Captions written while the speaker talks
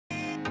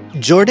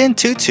Jordan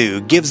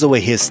Tutu gives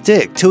away his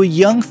stick to a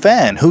young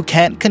fan who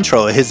can't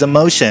control his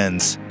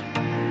emotions.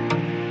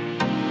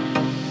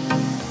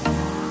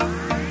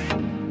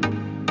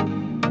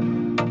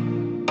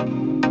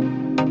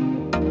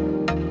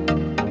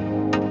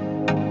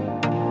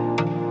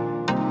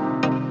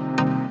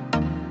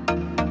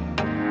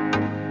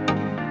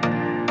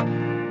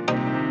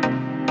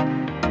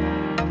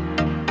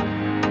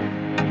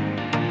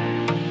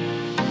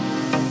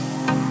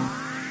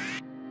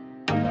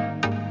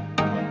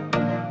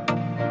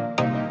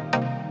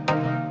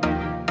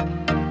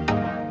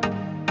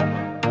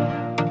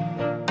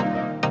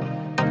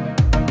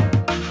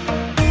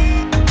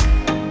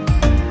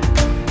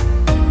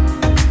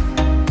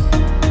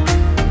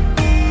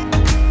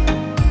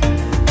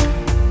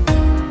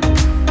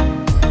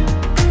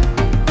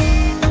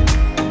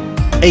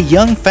 A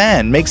young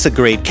fan makes a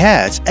great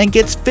catch and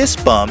gets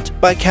fist bumped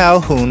by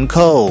Calhoun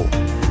Cole.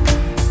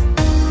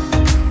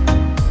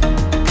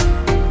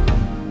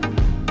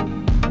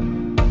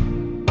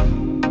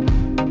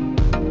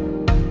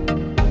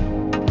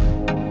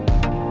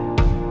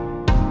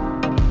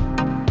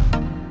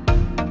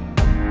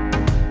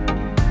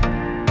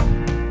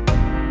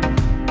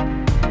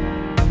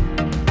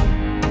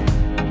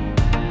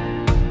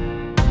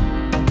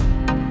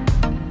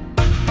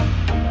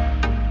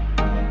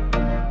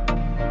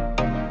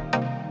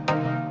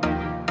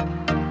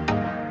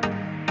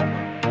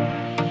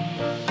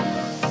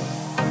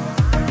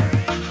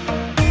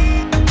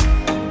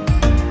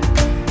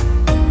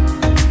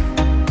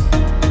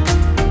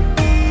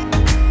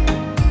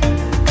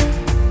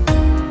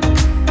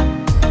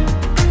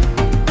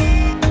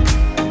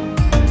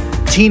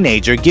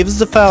 Teenager gives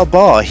the foul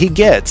ball he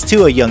gets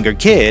to a younger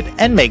kid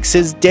and makes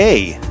his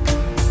day.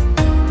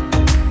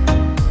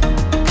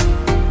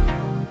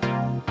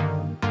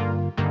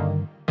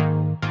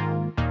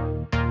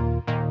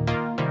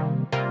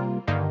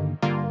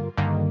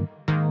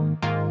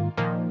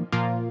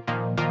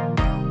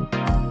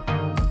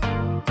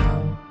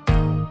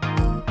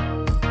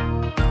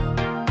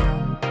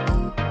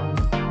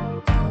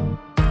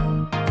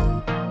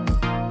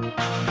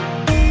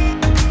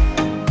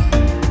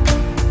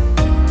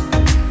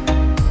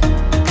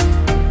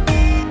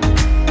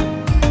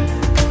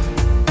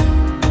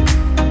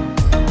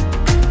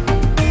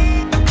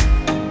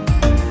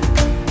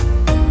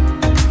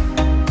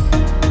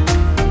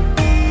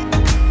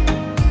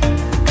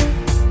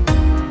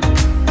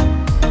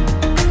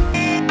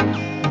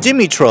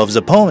 Dimitrov's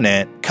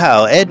opponent,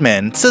 Kyle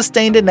Edmund,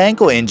 sustained an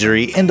ankle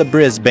injury in the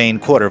Brisbane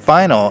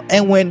quarterfinal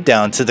and went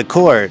down to the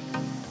court.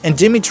 And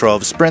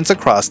Dimitrov sprints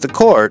across the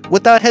court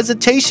without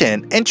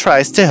hesitation and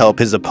tries to help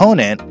his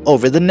opponent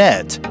over the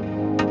net.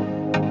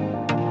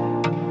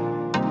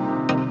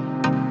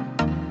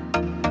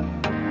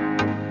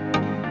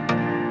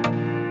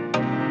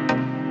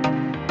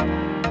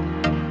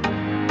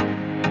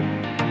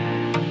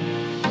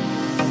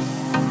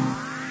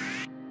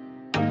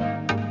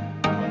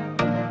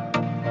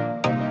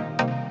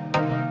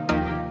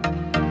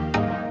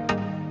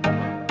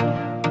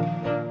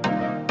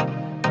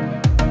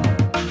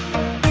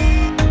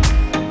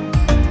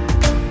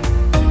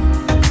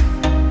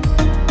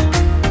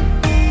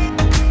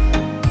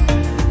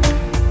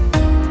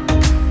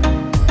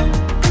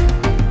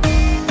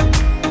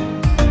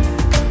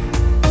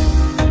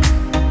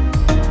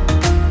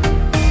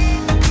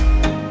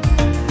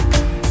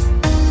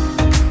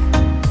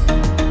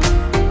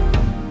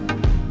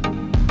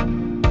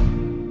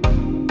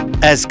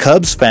 As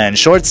Cubs fan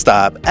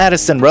shortstop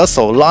Addison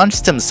Russell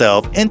launched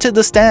himself into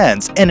the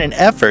stands in an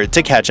effort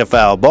to catch a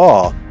foul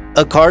ball,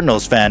 a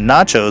Cardinals fan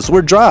nachos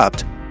were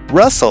dropped.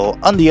 Russell,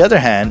 on the other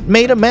hand,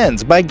 made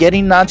amends by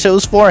getting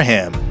nachos for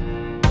him.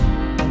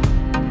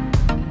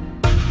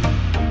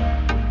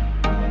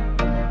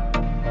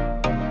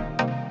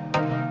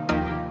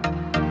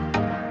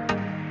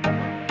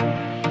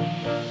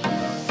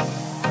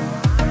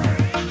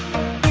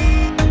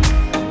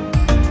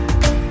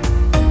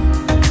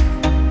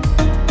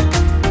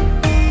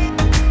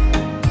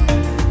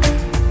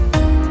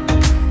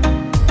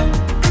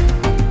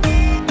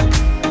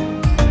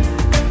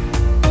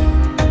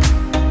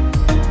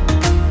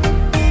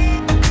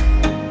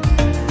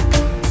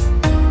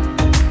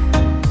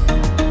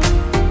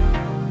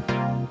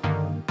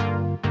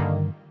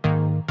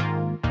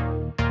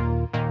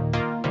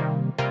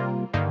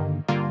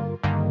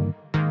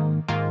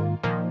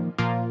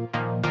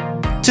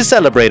 To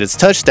celebrate his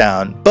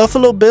touchdown,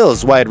 Buffalo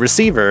Bills wide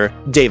receiver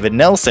David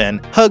Nelson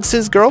hugs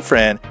his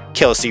girlfriend,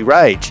 Kelsey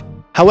Reich.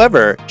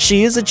 However,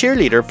 she is a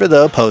cheerleader for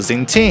the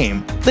opposing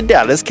team, the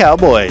Dallas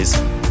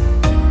Cowboys.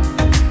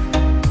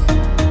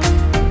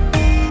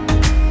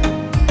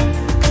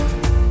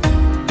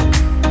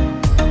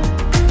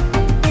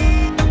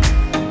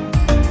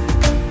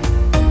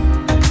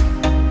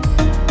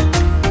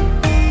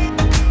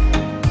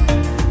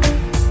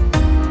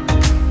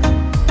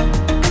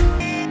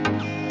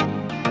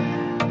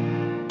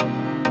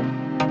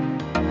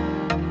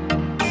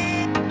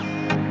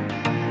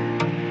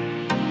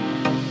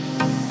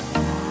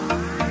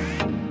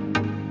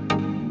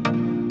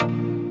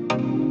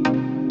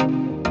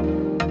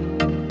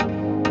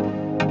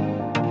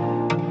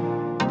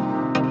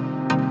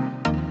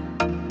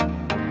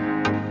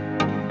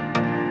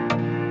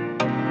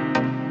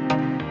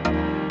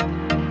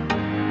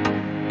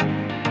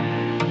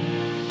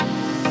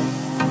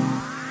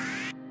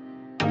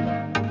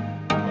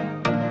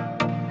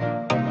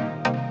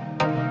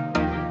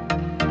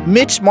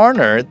 Mitch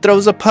Marner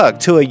throws a puck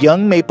to a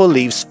young Maple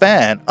Leafs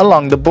fan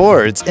along the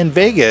boards in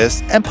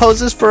Vegas and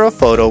poses for a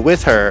photo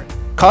with her,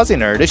 causing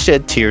her to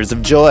shed tears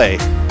of joy.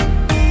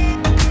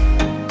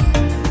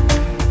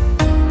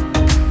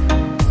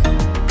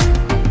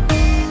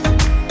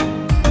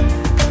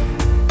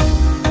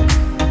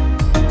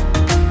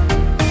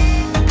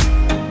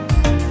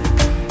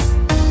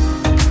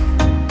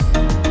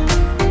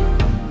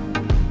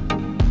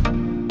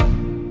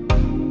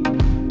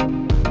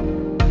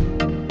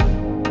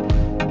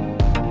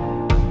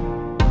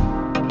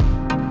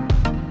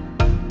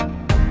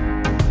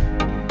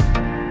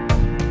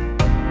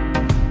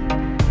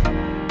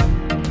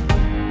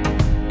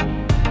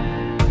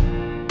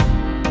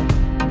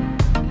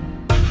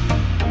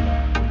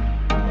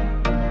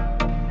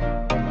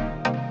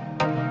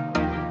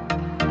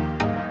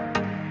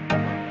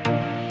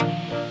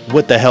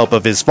 With the help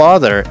of his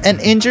father, an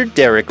injured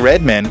Derek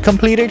Redmond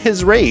completed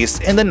his race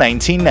in the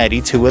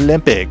 1992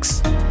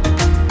 Olympics.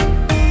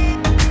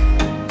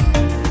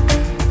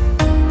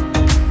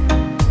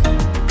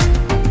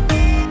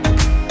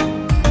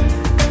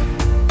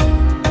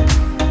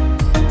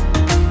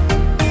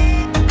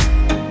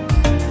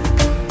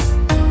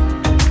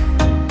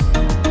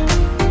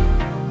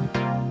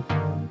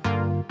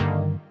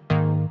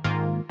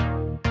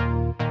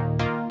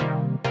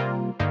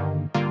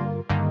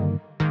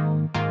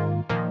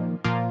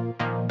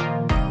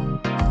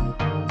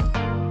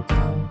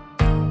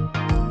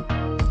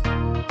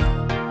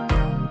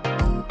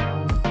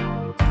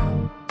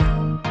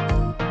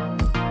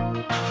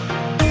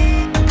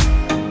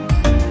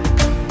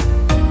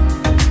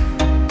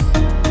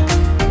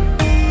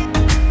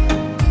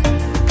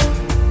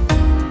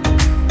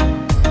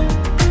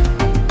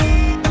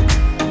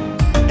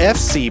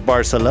 FC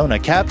Barcelona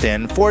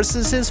captain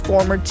forces his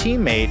former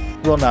teammate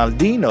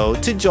Ronaldinho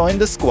to join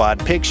the squad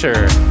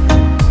picture.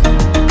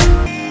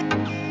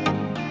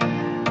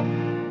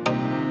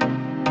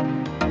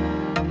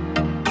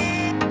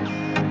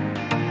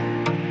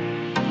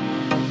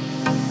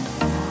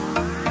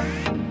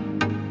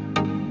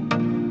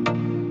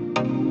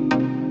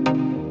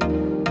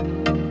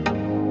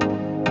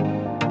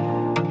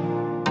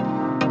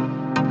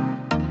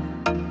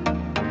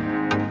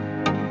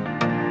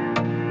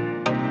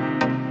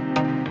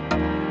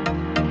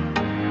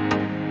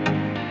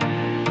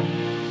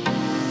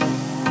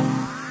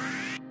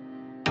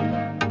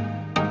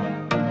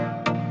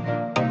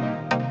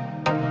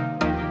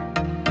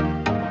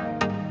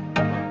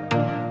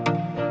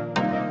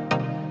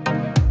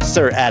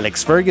 Sir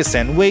Alex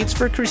Ferguson waits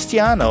for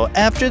Cristiano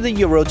after the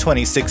Euro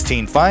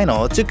 2016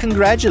 final to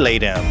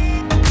congratulate him.